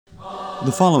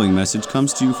The following message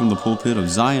comes to you from the pulpit of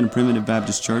Zion Primitive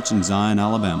Baptist Church in Zion,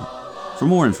 Alabama. For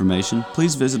more information,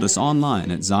 please visit us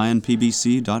online at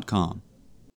zionpbc.com.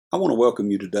 I want to welcome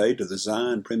you today to the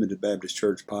Zion Primitive Baptist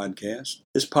Church podcast.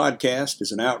 This podcast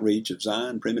is an outreach of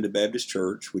Zion Primitive Baptist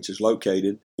Church, which is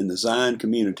located in the Zion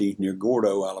community near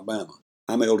Gordo, Alabama.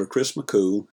 I'm Elder Chris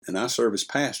McCool, and I serve as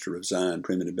pastor of Zion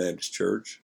Primitive Baptist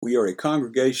Church. We are a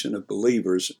congregation of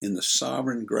believers in the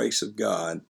sovereign grace of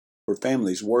God, where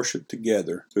families worship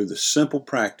together through the simple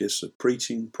practice of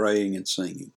preaching, praying, and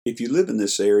singing. If you live in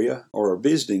this area or are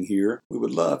visiting here, we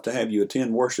would love to have you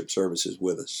attend worship services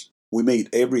with us. We meet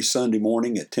every Sunday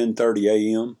morning at 10:30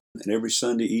 a.m. and every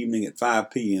Sunday evening at 5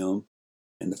 p.m.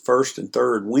 and the first and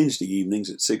third Wednesday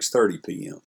evenings at 6:30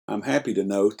 p.m. I'm happy to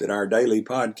note that our daily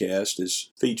podcast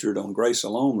is featured on Grace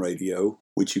Alone Radio,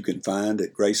 which you can find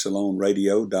at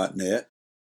gracealoneradio.net.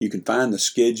 You can find the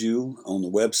schedule on the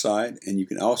website, and you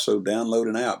can also download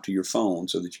an app to your phone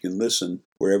so that you can listen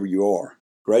wherever you are.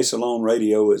 Grace Alone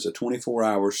Radio is a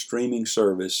 24-hour streaming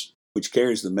service which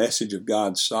carries the message of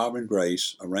God's sovereign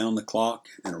grace around the clock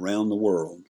and around the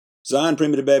world. Zion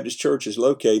Primitive Baptist Church is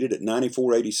located at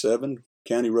 9487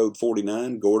 County Road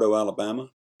 49, Gordo,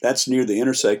 Alabama. That's near the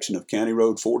intersection of County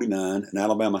Road 49 and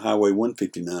Alabama Highway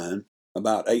 159,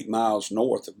 about 8 miles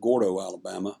north of Gordo,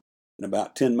 Alabama, and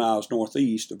about 10 miles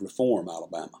northeast of Reform,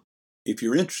 Alabama. If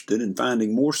you're interested in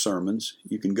finding more sermons,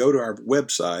 you can go to our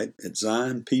website at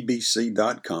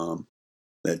zionpbc.com.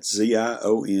 That's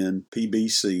zionpbc.com,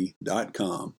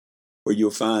 where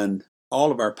you'll find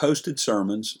all of our posted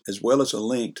sermons as well as a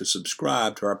link to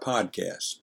subscribe to our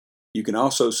podcast. You can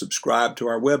also subscribe to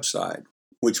our website,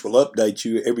 which will update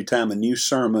you every time a new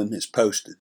sermon is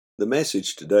posted. The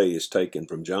message today is taken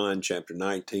from John chapter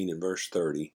 19 and verse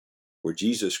 30, where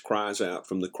Jesus cries out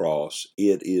from the cross,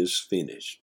 "It is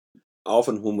finished."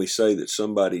 Often when we say that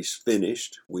somebody's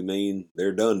finished, we mean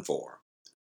they're done for.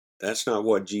 That's not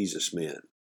what Jesus meant.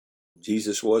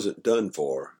 Jesus wasn't done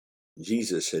for.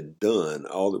 Jesus had done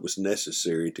all that was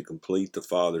necessary to complete the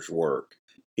Father's work.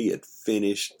 He had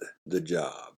finished the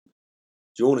job.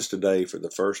 Join us today for the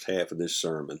first half of this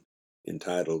sermon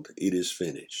entitled, "It is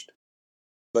Finished."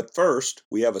 But first,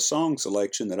 we have a song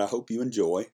selection that I hope you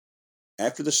enjoy.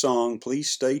 After the song,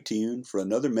 please stay tuned for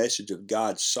another message of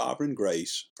God's sovereign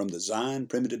grace from the Zion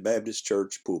Primitive Baptist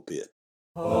Church pulpit.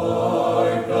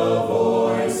 Hark the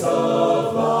voice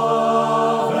of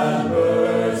love and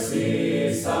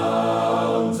mercy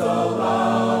sounds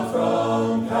aloud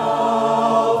from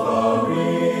Calvary.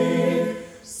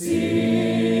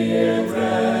 See it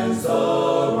rends the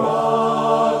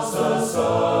rocks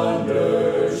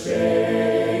asunder,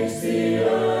 shakes the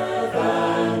earth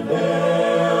and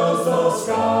veils the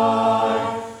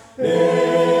sky. It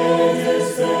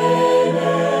is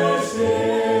finished,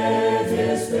 it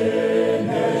is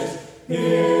finished.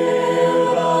 Hear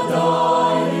the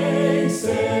dying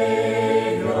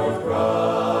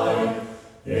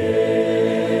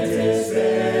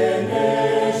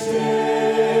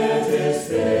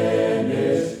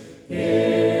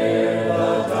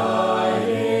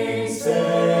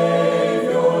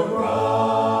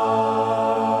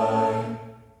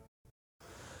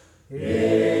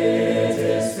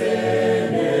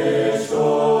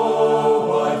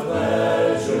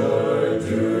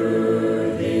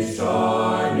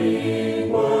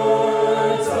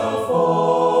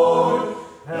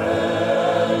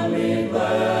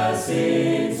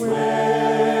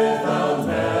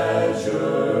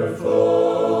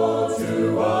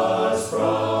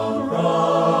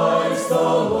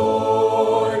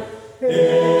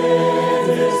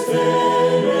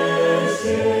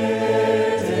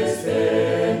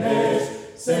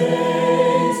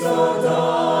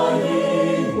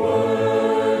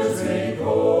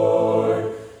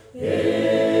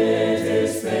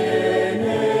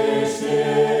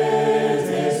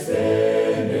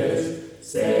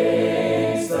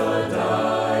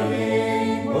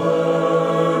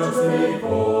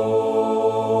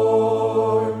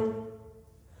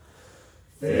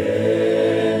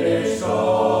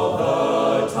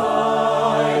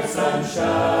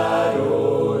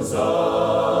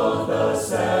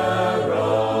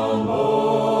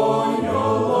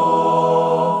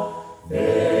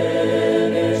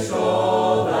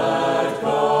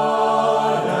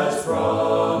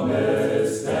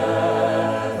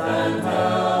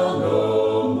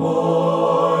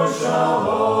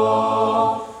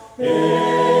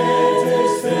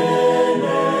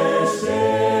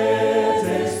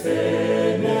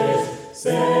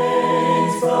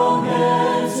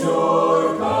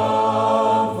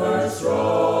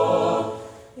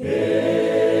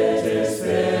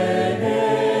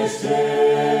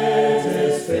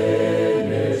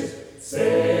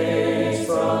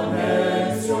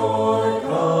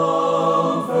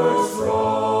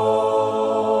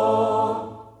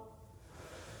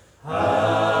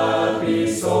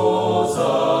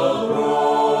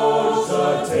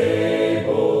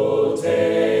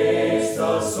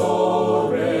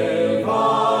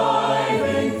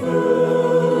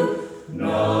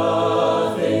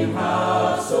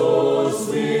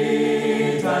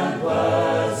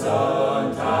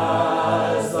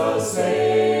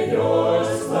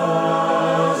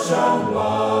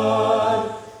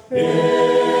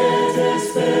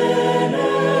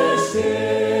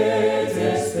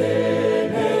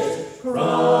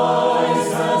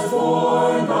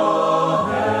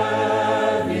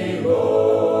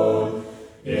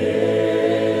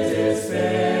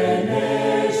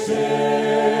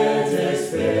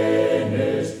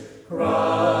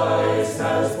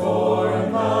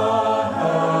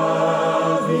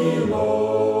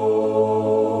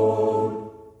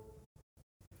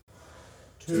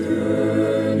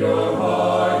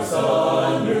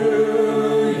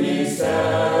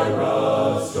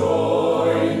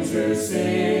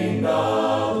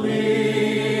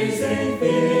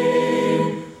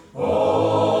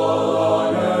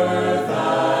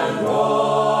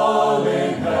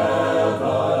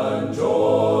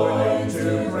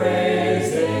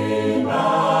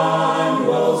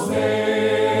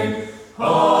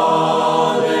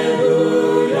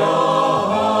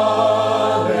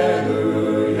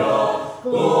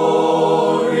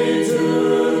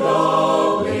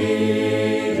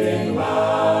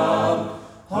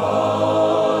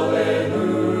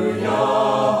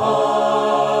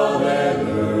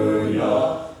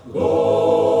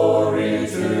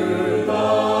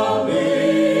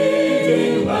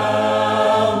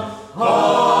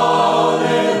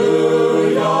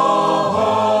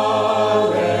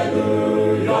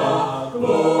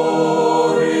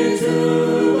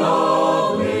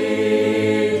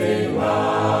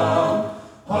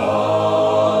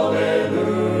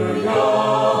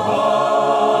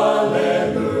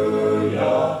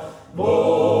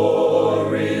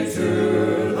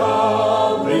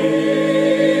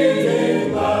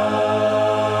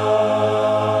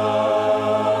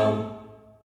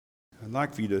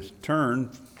like for you to turn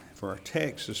for our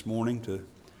text this morning to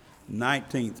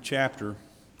 19th chapter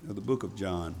of the book of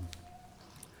John.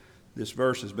 This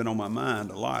verse has been on my mind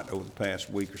a lot over the past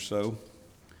week or so.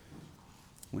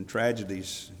 When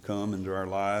tragedies come into our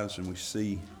lives and we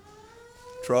see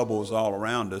troubles all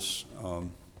around us,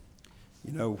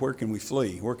 where can we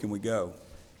flee? Where can we go?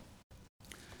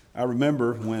 I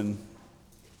remember when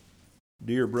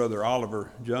dear brother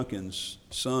Oliver Junkin's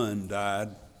son died,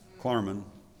 Clarman,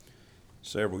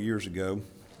 several years ago,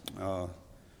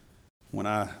 when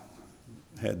I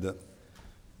had the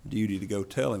duty to go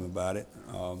tell him about it.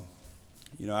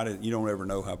 You don't ever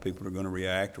know how people are going to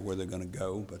react or where they're going to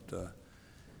go, but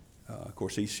of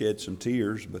course he shed some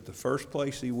tears, but the first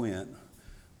place he went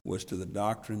was to the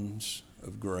doctrines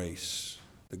of grace,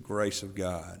 the grace of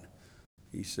God.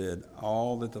 He said,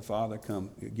 all that the Father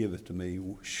giveth to me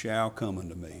shall come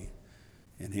unto me,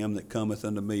 and him that cometh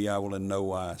unto me I will in no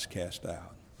wise cast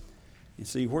out. You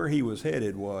see, where he was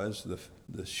headed was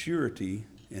the surety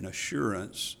and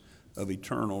assurance of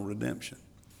eternal redemption.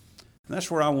 And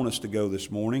that's where I want us to go this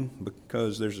morning,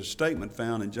 because there's a statement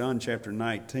found in John chapter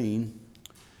 19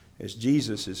 as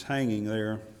Jesus is hanging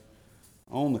there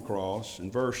on the cross. In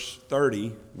verse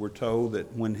 30, we're told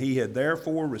that when he had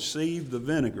therefore received the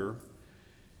vinegar,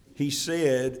 he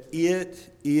said,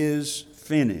 "It is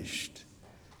finished."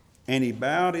 And he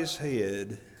bowed his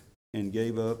head and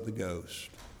gave up the ghost.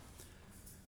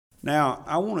 Now,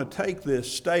 I want to take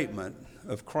this statement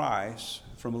of Christ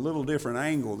from a little different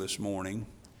angle this morning,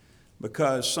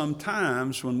 because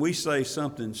sometimes when we say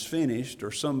something's finished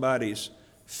or somebody's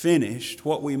finished,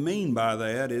 what we mean by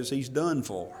that is he's done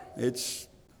for. It's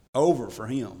over for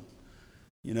him.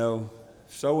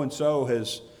 So-and-so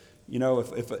has,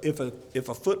 if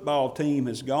a football team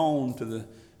has gone to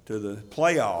the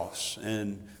playoffs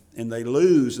and they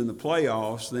lose in the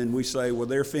playoffs, then we say, well,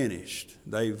 they're finished.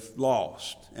 They've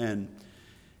lost. And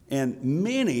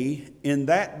many in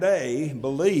that day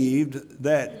believed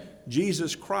that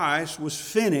Jesus Christ was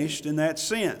finished in that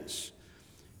sense.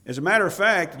 As a matter of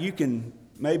fact, you can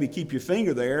maybe keep your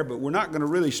finger there, but we're not going to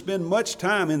really spend much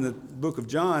time in the book of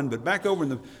John. But back over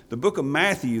in the book of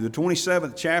Matthew, the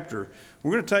 27th chapter,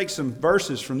 we're going to take some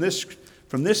verses from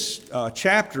this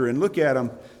chapter and look at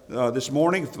them this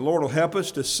morning, if the Lord will help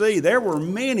us to see. There were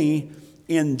many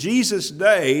in Jesus'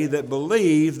 day that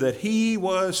believed that he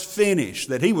was finished,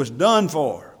 that he was done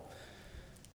for.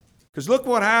 Because look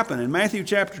what happened in Matthew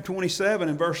chapter 27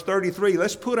 and verse 33.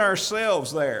 Let's put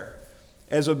ourselves there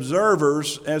as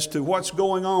observers as to what's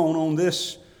going on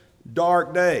this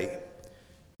dark day.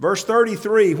 Verse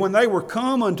 33, when they were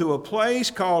come unto a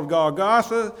place called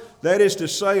Golgotha, that is to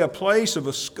say, a place of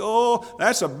a skull,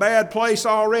 that's a bad place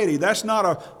already. That's not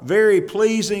a very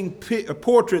pleasing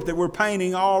portrait that we're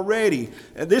painting already.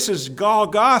 This is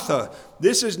Golgotha.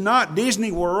 This is not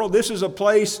Disney World. This is a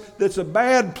place that's a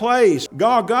bad place.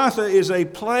 Golgotha is a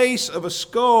place of a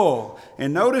skull.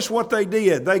 And notice what they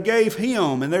did. They gave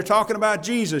him, and they're talking about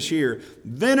Jesus here,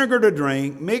 vinegar to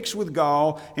drink mixed with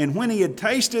gall, and when he had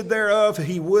tasted thereof,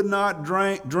 he would not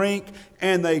drink,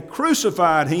 and they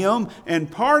crucified him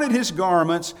and parted his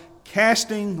garments,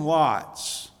 casting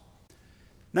lots.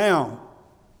 Now,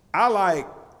 I like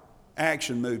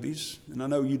action movies, and I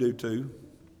know you do too,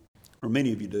 or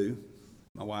many of you do.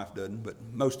 My wife doesn't, but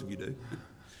most of you do.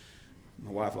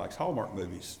 My wife likes Hallmark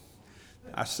movies.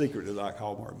 I secretly like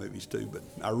Hallmark movies too, but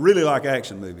I really like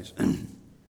action movies.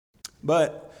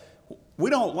 But we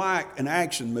don't like an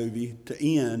action movie to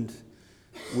end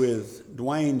with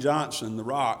Dwayne Johnson, The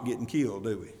Rock, getting killed,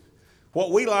 do we?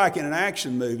 What we like in an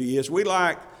action movie is we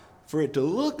like for it to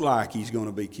look like he's going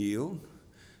to be killed,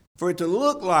 for it to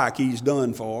look like he's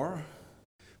done for,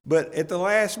 but at the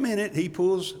last minute he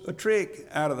pulls a trick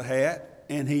out of the hat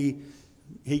and he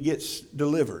gets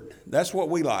delivered. That's what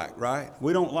we like, right?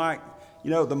 We don't like,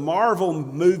 the Marvel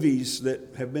movies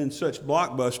that have been such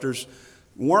blockbusters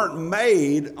weren't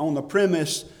made on the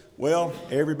premise, well,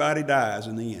 everybody dies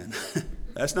in the end.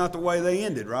 That's not the way they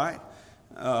ended, right?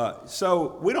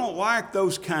 So we don't like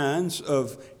those kinds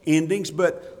of endings,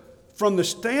 but from the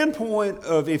standpoint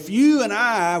of if you and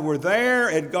I were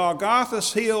there at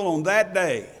Golgotha's hill on that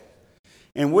day,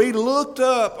 and we looked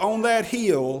up on that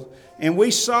hill and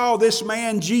we saw this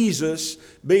man Jesus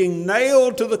being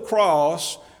nailed to the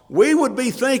cross, we would be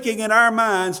thinking in our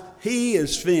minds, he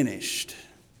is finished.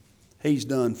 He's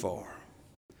done for.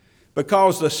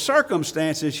 Because the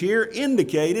circumstances here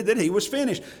indicated that he was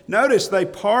finished. Notice they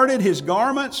parted his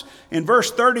garments. In verse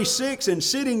 36, and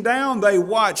sitting down, they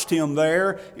watched him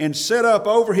there and set up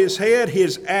over his head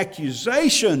his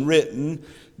accusation written,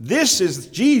 "This is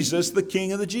Jesus, the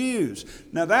King of the Jews."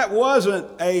 Now that wasn't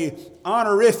a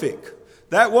honorific.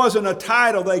 That wasn't a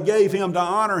title they gave him to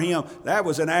honor him. That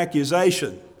was an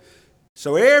accusation.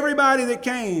 So everybody that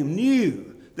came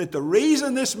knew that the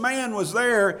reason this man was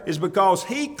there is because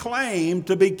he claimed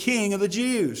to be king of the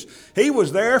Jews. He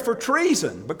was there for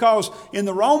treason, because in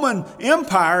the Roman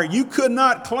Empire, you could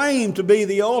not claim to be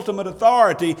the ultimate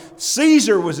authority.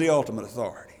 Caesar was the ultimate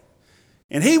authority.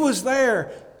 And he was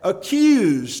there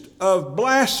accused of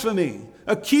blasphemy,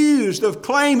 accused of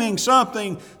claiming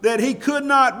something that he could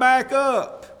not back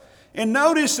up. And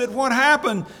notice that what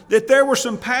happened, that there were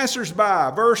some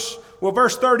passersby. Verse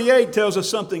 38 tells us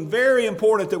something very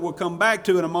important that we'll come back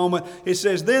to in a moment. It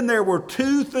says, then there were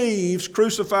two thieves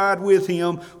crucified with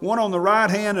him, one on the right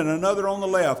hand and another on the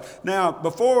left. Now,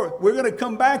 we're going to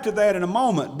come back to that in a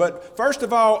moment, but first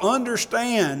of all,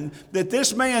 understand that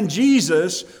this man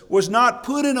Jesus was not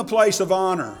put in a place of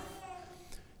honor.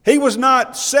 He was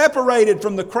not separated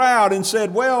from the crowd and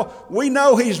said, well, we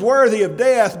know he's worthy of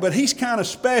death, but he's kind of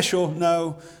special.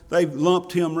 No, they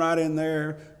lumped him right in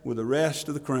there with the rest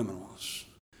of the criminals.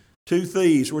 Two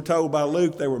thieves, we're told by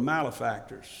Luke, they were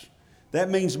malefactors.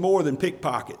 That means more than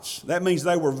pickpockets. That means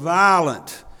they were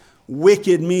violent,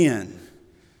 wicked men.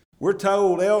 We're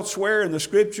told elsewhere in the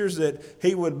Scriptures that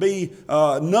he would be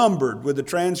numbered with the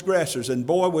transgressors, and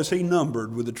boy, was he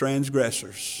numbered with the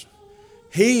transgressors.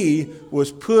 He was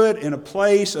put in a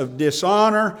place of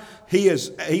dishonor.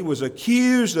 He was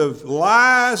accused of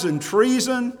lies and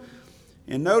treason.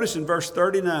 And notice in verse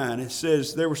 39, it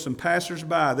says, there were some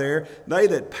passersby there. They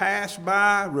that passed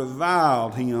by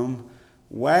reviled him,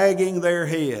 wagging their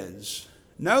heads.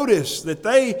 Notice that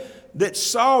they that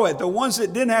saw it, the ones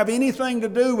that didn't have anything to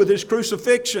do with his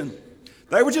crucifixion,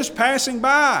 they were just passing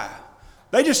by.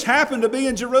 They just happened to be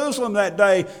in Jerusalem that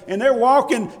day, and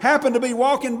happened to be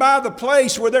walking by the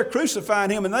place where they're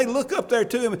crucifying him, and they look up there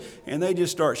to him, and they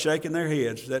just start shaking their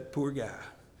heads. That poor guy.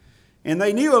 And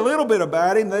they knew a little bit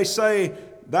about him. They say,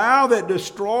 thou that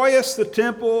destroyest the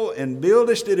temple and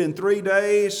buildest it in 3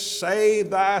 days, save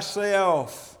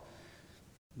thyself.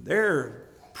 Their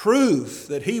proof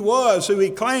that he was who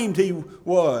he claimed he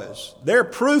was, their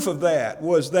proof of that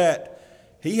was that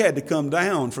he had to come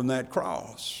down from that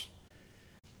cross.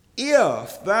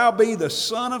 If thou be the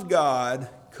Son of God,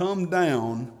 come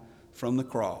down from the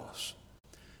cross.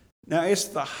 Now, it's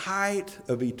the height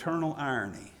of eternal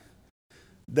irony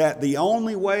that the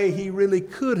only way he really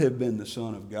could have been the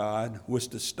Son of God was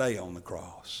to stay on the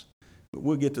cross. But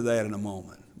we'll get to that in a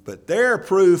moment. But their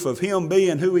proof of him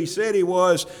being who he said he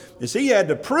was is he had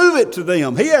to prove it to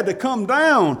them. He had to come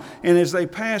down. And as they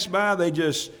passed by, they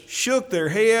just shook their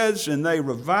heads and they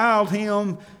reviled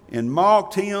him and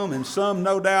mocked him. And some,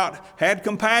 no doubt, had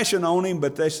compassion on him,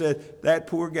 but they said, that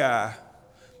poor guy,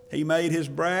 he made his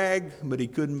brag, but he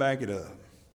couldn't back it up.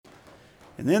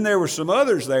 And then there were some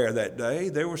others there that day.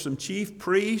 There were some chief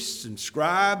priests and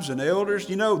scribes and elders.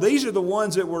 You know, these are the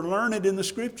ones that were learned in the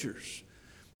Scriptures.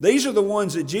 These are the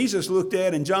ones that Jesus looked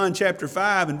at in John chapter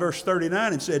 5 and verse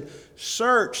 39 and said,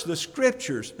 search the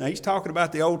Scriptures. Now, he's talking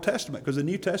about the Old Testament because the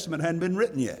New Testament hadn't been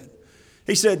written yet.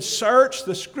 He said, search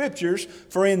the Scriptures,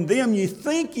 for in them you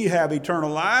think you have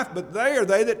eternal life, but they are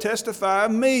they that testify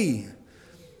of me.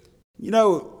 You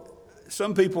know,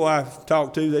 some people I've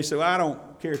talked to, they say, well, I don't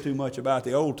care too much about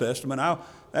the Old Testament.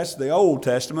 That's the Old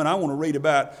Testament. I want to read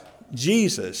about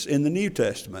Jesus in the New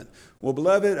Testament. Well,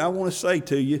 beloved, I want to say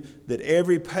to you that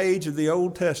every page of the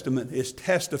Old Testament is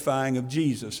testifying of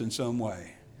Jesus in some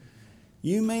way.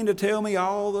 You mean to tell me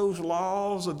all those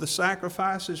laws of the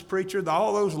sacrifices, preacher,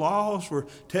 all those laws were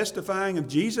testifying of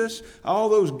Jesus? All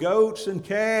those goats and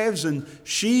calves and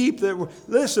sheep that were...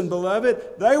 Listen,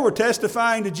 beloved, they were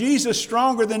testifying to Jesus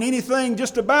stronger than anything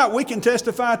just about we can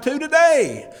testify to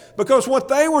today. Because what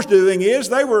they were doing is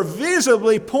they were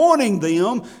visibly pointing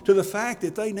them to the fact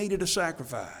that they needed a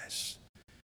sacrifice.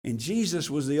 And Jesus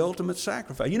was the ultimate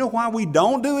sacrifice. You know why we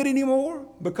don't do it anymore?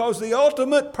 Because the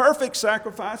ultimate perfect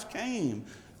sacrifice came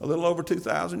a little over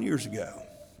 2,000 years ago.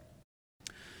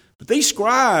 But these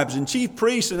scribes and chief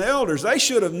priests and elders, they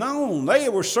should have known. They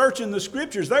were searching the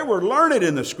Scriptures. They were learned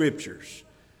in the Scriptures.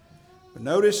 But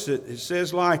notice that it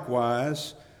says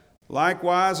likewise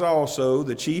also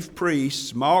the chief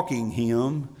priests mocking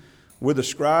him with the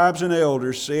scribes and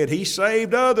elders said, he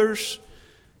saved others.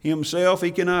 Himself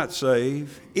he cannot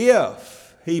save,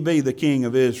 if he be the King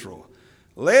of Israel.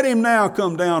 Let him now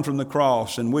come down from the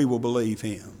cross, and we will believe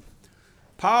him.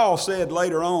 Paul said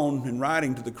later on in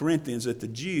writing to the Corinthians that the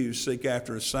Jews seek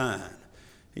after a sign.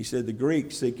 He said the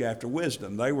Greeks seek after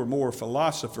wisdom. They were more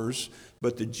philosophers,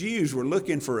 but the Jews were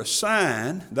looking for a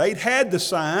sign. They'd had the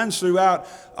signs throughout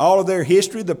all of their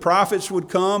history. The prophets would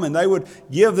come and they would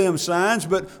give them signs.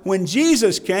 But when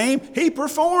Jesus came, he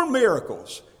performed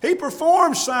miracles. He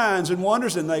performed signs and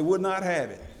wonders, and they would not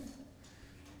have it.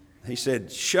 He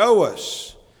said, show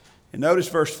us. And notice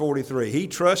verse 43. He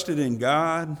trusted in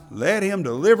God. Let him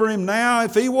deliver him now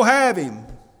if he will have him.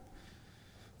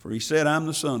 For he said, I'm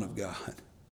the Son of God.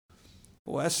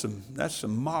 Well, that's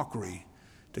some mockery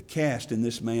to cast in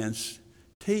this man's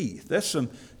teeth.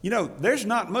 There's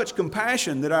not much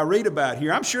compassion that I read about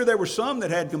here. I'm sure there were some that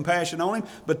had compassion on him,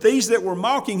 but these that were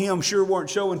mocking him sure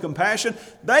weren't showing compassion.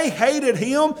 They hated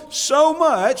him so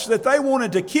much that they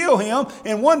wanted to kill him.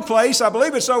 In one place, I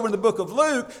believe it's over in the book of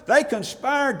Luke, they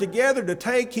conspired together to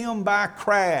take him by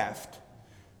craft.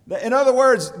 In other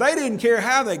words, they didn't care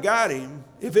how they got him.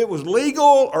 If it was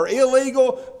legal or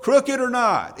illegal, crooked or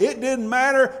not, it didn't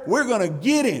matter. We're going to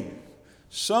get him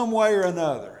some way or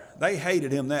another. They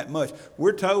hated him that much.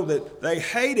 We're told that they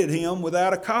hated him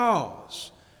without a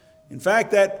cause. In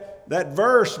fact, that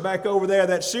verse back over there,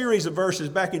 that series of verses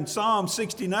back in Psalm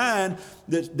 69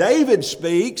 that David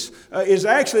speaks is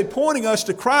actually pointing us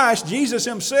to Christ. Jesus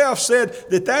himself said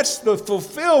that that's the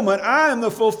fulfillment. I am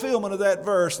the fulfillment of that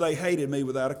verse. They hated me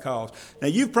without a cause. Now,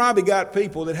 you've probably got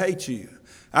people that hate you.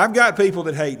 I've got people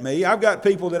that hate me. I've got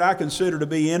people that I consider to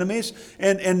be enemies.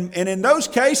 And in those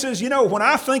cases, when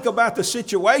I think about the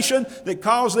situation that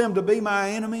caused them to be my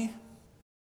enemy,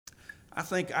 I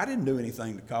think I didn't do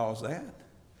anything to cause that.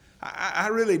 I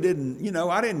really didn't,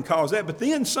 I didn't cause that. But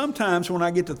then sometimes when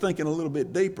I get to thinking a little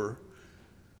bit deeper,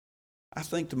 I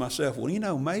think to myself,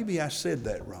 well, maybe I said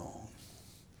that wrong.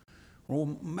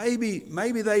 Well, maybe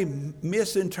they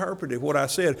misinterpreted what I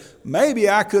said. Maybe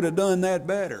I could have done that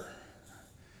better.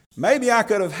 Maybe I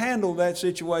could have handled that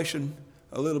situation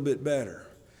a little bit better.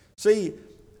 See,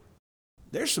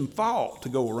 there's some fault to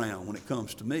go around when it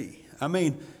comes to me. I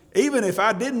mean, even if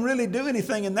I didn't really do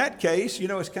anything in that case,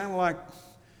 it's kind of like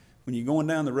when you're going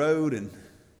down the road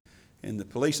and the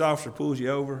police officer pulls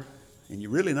you over and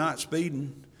you're really not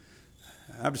speeding.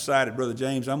 I've decided, Brother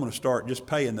James, I'm going to start just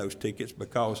paying those tickets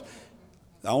because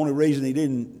the only reason he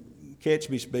didn't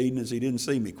catch me speeding is he didn't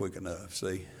see me quick enough,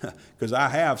 see? Because I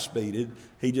have speeded.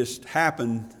 It just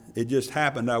happened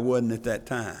I wasn't at that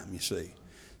time, you see.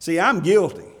 See, I'm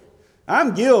guilty.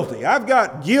 I've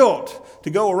got guilt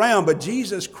to go around, but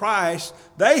Jesus Christ,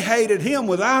 they hated him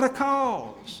without a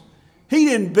cause. He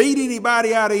didn't beat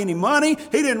anybody out of any money.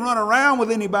 He didn't run around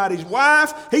with anybody's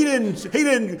wife. He didn't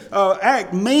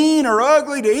act mean or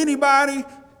ugly to anybody.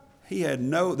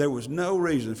 There was no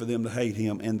reason for them to hate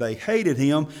him, and they hated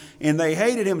him, and they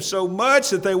hated him so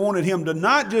much that they wanted him to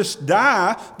not just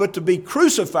die, but to be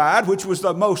crucified, which was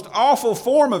the most awful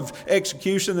form of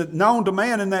execution known to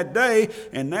man in that day.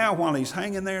 And now while he's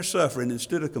hanging there suffering,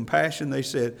 instead of compassion, they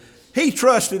said, he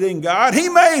trusted in God. He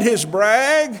made his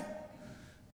brag.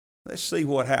 Let's see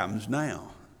what happens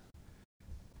now.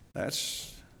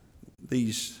 That's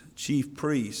these chief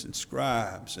priests and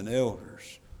scribes and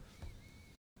elders.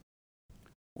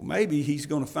 Well, maybe he's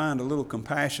going to find a little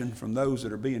compassion from those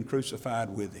that are being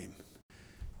crucified with him.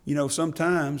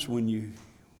 Sometimes when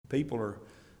people are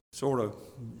sort of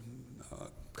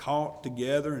caught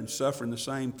together and suffering the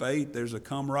same fate, there's a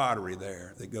camaraderie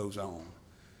there that goes on.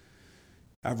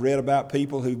 I've read about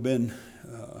people who've been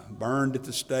burned at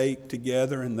the stake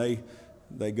together, and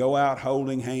they go out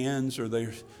holding hands, or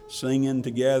they're singing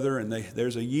together, and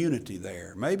there's a unity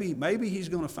there. Maybe he's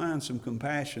going to find some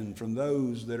compassion from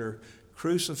those that are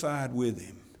crucified with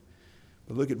him.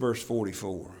 But look at verse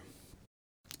 44.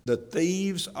 The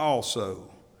thieves also,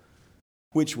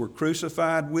 which were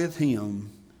crucified with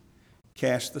him,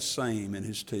 cast the same in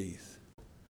his teeth.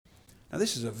 Now,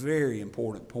 this is a very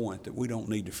important point that we don't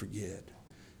need to forget.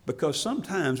 Because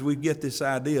sometimes we get this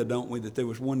idea, don't we, that there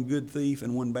was one good thief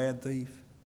and one bad thief.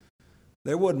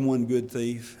 There wasn't one good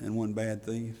thief and one bad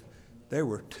thief. There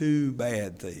were two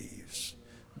bad thieves.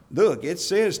 Look, it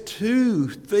says two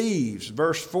thieves.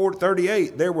 Verse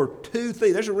 38, there were two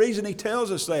thieves. There's a reason he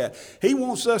tells us that. He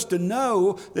wants us to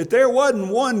know that there wasn't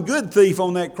one good thief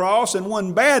on that cross and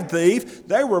one bad thief.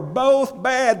 They were both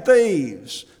bad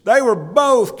thieves. They were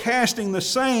both casting the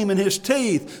same in his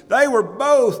teeth. They were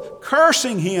both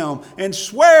cursing him and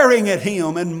swearing at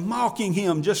him and mocking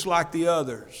him just like the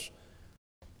others.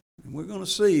 And we're going to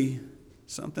see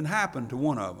something happen to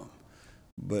one of them.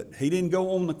 But he didn't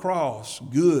go on the cross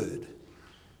good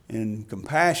and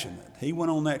compassionate. He went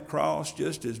on that cross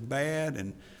just as bad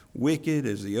and wicked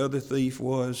as the other thief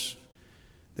was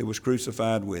that was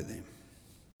crucified with him.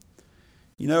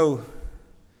 The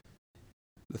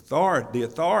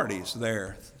authorities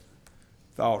there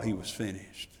thought he was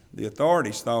finished. The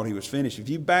authorities thought he was finished. If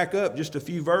you back up just a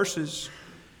few verses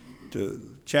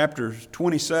to chapter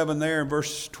 27 there,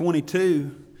 verse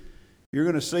 22, you're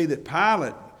going to see that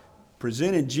Pilate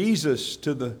presented Jesus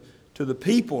to the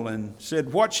people and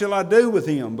said, "What shall I do with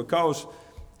him?" Because,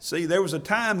 see, there was a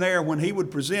time there when he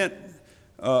would present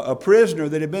a prisoner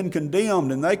that had been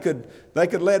condemned, and they could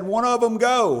let one of them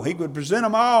go. He would present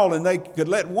them all, and they could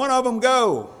let one of them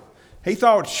go. He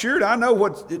thought, sure, I know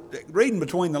reading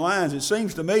between the lines, it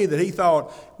seems to me that he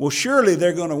thought, well, surely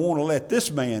they're going to want to let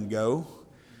this man go.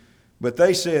 But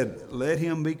they said, "Let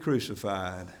him be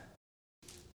crucified."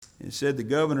 It said, the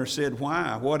governor said,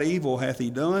 "Why? What evil hath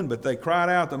he done?" But they cried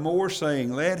out the more,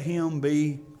 saying, "Let him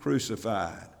be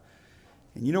crucified."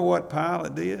 And you know what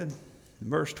Pilate did? In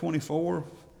verse 24,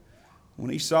 when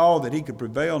he saw that he could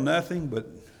prevail nothing, but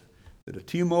that a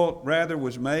tumult rather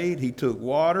was made, he took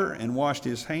water and washed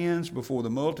his hands before the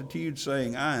multitude,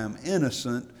 saying, "I am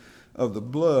innocent of the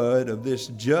blood of this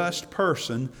just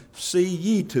person. See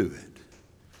ye to it."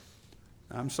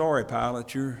 I'm sorry,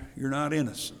 Pilate, you're not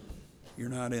innocent. You're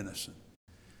not innocent.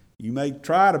 You may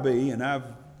try to be, and I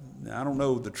don't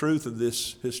know the truth of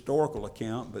this historical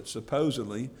account, but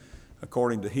supposedly,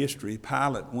 according to history,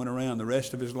 Pilate went around the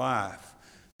rest of his life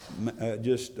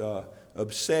just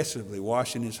obsessively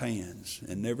washing his hands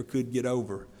and never could get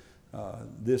over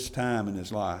this time in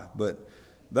his life. But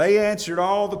then answered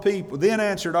all the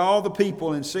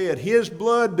people and said, "His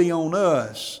blood be on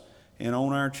us and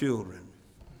on our children."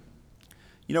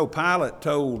 You know, Pilate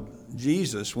told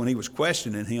Jesus when he was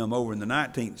questioning him over in the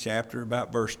 19th chapter,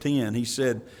 about verse 10, he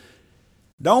said,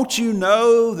 "Don't you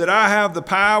know that I have the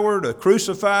power to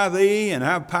crucify thee and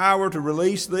have power to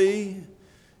release thee?"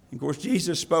 And of course,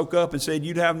 Jesus spoke up and said,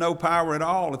 "You'd have no power at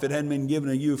all if it hadn't been given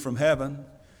to you from heaven."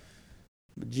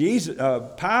 But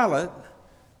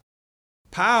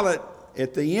Pilate,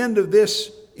 at the end of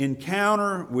this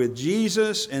encounter with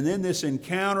Jesus and then this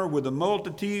encounter with the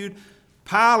multitude,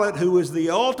 Pilate, who was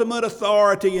the ultimate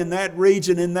authority in that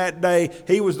region in that day,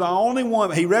 he was the only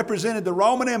one. He represented the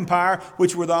Roman Empire,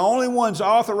 which were the only ones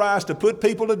authorized to put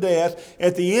people to death.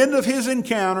 At the end of his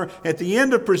encounter, at the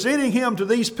end of presenting him to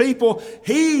these people,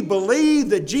 he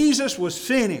believed that Jesus was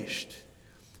finished,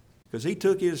 because he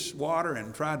took his water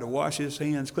and tried to wash his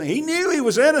hands clean. He knew he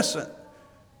was innocent,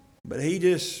 but he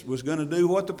just was going to do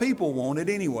what the people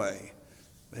wanted anyway.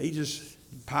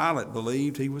 Pilate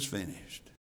believed he was finished.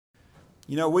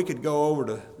 You know, we could go over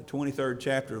to the 23rd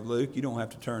chapter of Luke. You don't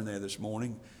have to turn there this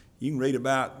morning. You can read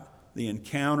about the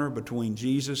encounter between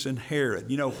Jesus and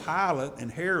Herod. You know, Pilate and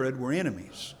Herod were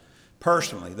enemies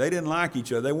personally. They didn't like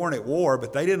each other. They weren't at war,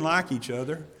 but they didn't like each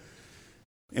other.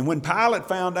 And when Pilate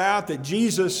found out that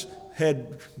Jesus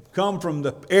had come from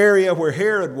the area where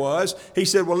Herod was, he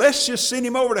said, "Well, let's just send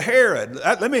him over to Herod.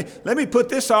 Let me put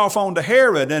this off on to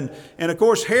Herod." And of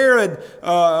course, Herod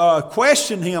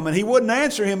questioned him, and he wouldn't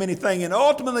answer him anything. And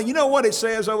ultimately, you know what it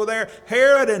says over there?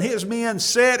 Herod and his men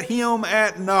set him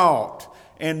at naught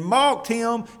and mocked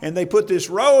him, and they put this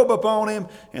robe upon him,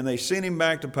 and they sent him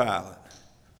back to Pilate.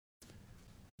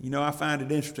 You know, I find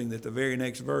it interesting that the very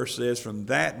next verse says, from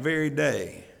that very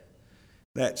day,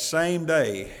 that same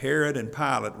day, Herod and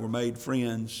Pilate were made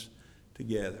friends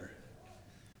together.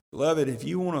 Beloved, if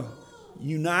you want to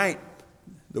unite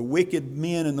the wicked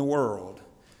men in the world,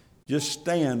 just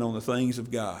stand on the things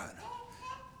of God.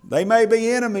 They may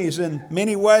be enemies in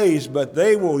many ways, but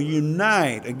they will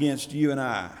unite against you and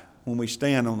I when we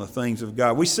stand on the things of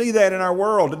God. We see that in our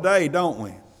world today, don't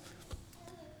we?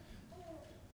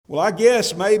 Well, I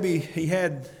guess maybe he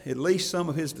had at least some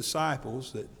of his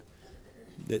disciples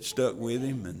that stuck with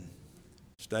him and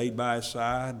stayed by his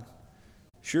side.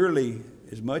 Surely,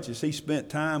 as much as he spent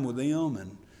time with them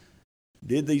and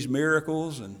did these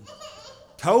miracles and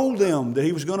told them that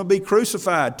he was going to be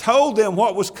crucified, told them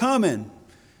what was coming,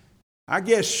 I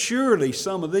guess surely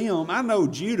some of them, I know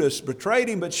Judas betrayed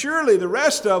him, but surely the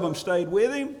rest of them stayed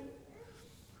with him.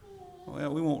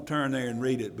 Well, we won't turn there and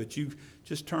read it, but you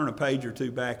just turn a page or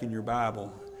two back in your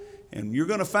Bible, and you're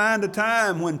going to find a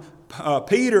time when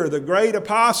Peter, the great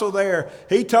apostle there,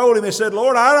 he told him, he said,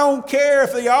 "Lord, I don't care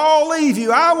if they all leave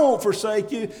you. I won't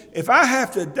forsake you. If I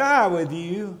have to die with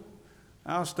you,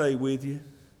 I'll stay with you."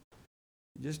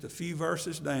 Just a few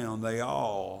verses down, they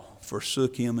all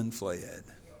forsook him and fled.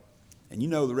 And you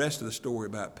know the rest of the story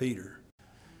about Peter.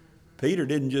 Peter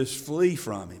didn't just flee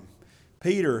from him.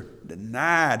 Peter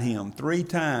denied him 3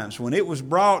 times. When it was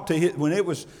brought to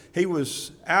he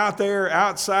was out there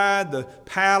outside the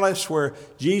palace where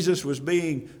Jesus was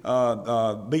being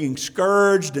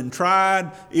scourged and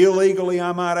tried illegally,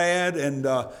 I might add,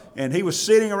 and he was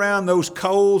sitting around those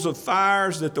coals of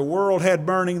fires that the world had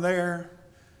burning there.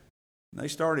 And they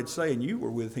started saying, "You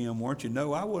were with him, weren't you?"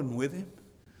 "No, I wasn't with him."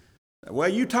 "Well,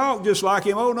 you talk just like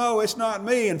him." "Oh, no, it's not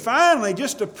me." And finally,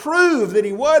 just to prove that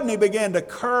he wasn't, he began to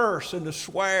curse and to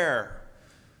swear.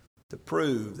 to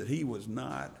prove that he was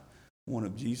not one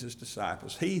of Jesus'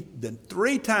 disciples. He did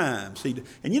 3 times.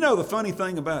 And you know the funny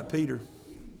thing about Peter?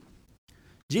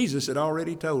 Jesus had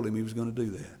already told him he was going to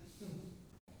do that.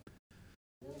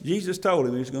 Jesus told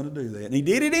him he was going to do that. And he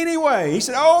did it anyway. He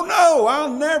said, oh no,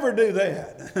 I'll never do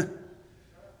that. Does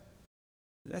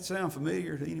that sound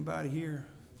familiar to anybody here?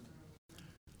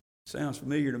 Sounds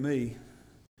familiar to me.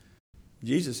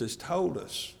 Jesus has told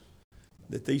us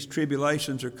that these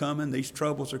tribulations are coming, these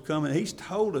troubles are coming. He's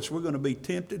told us we're going to be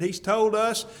tempted. He's told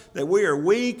us that we are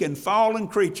weak and fallen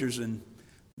creatures, and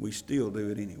we still do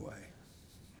it anyway.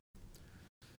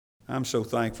 I'm so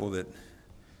thankful that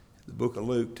the book of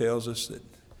Luke tells us that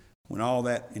when all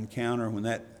that encounter, when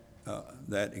that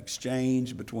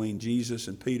exchange between Jesus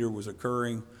and Peter was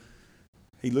occurring,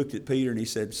 he looked at Peter and he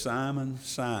said, Simon,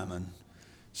 Simon,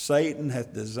 Satan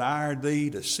hath desired thee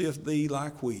to sift thee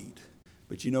like wheat.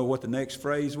 But you know what the next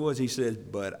phrase was? He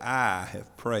said, but I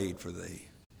have prayed for thee.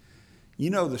 You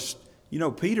know,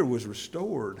 Peter was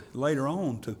restored later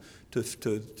on to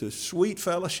sweet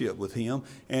fellowship with him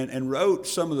and wrote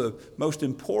some of the most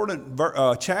important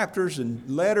chapters and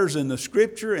letters in the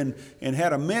Scripture and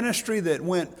had a ministry that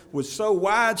was so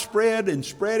widespread in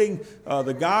spreading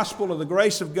the gospel of the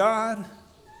grace of God.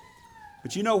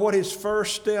 But you know what his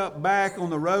first step back on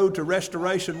the road to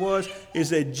restoration was? Is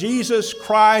that Jesus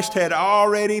Christ had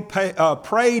already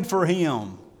prayed for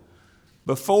him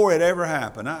before it ever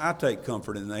happened. I take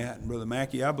comfort in that. And Brother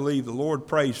Mackey, I believe the Lord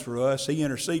prays for us. He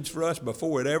intercedes for us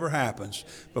before it ever happens,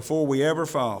 before we ever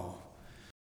fall.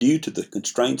 Due to the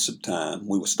constraints of time,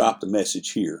 we will stop the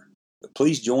message here. But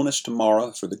please join us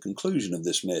tomorrow for the conclusion of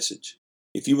this message.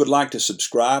 If you would like to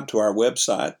subscribe to our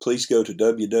website, please go to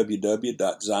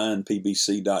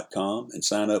www.zionpbc.com and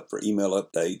sign up for email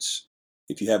updates.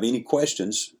 If you have any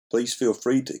questions, please feel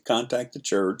free to contact the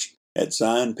church at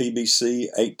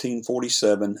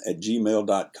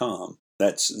zionpbc1847@gmail.com.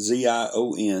 That's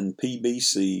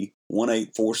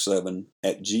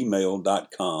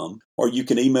ZIONPBC1847@gmail.com. Or you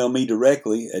can email me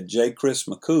directly at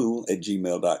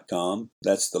jchrismccool@gmail.com.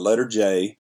 That's the letter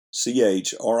J,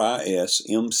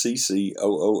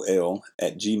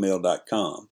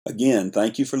 CHRISMCCOOL@gmail.com. Again,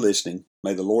 thank you for listening.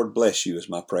 May the Lord bless you is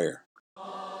my prayer.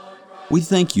 We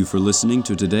thank you for listening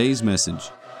to today's message.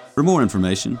 For more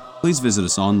information, please visit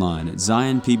us online at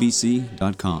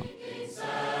zionpbc.com.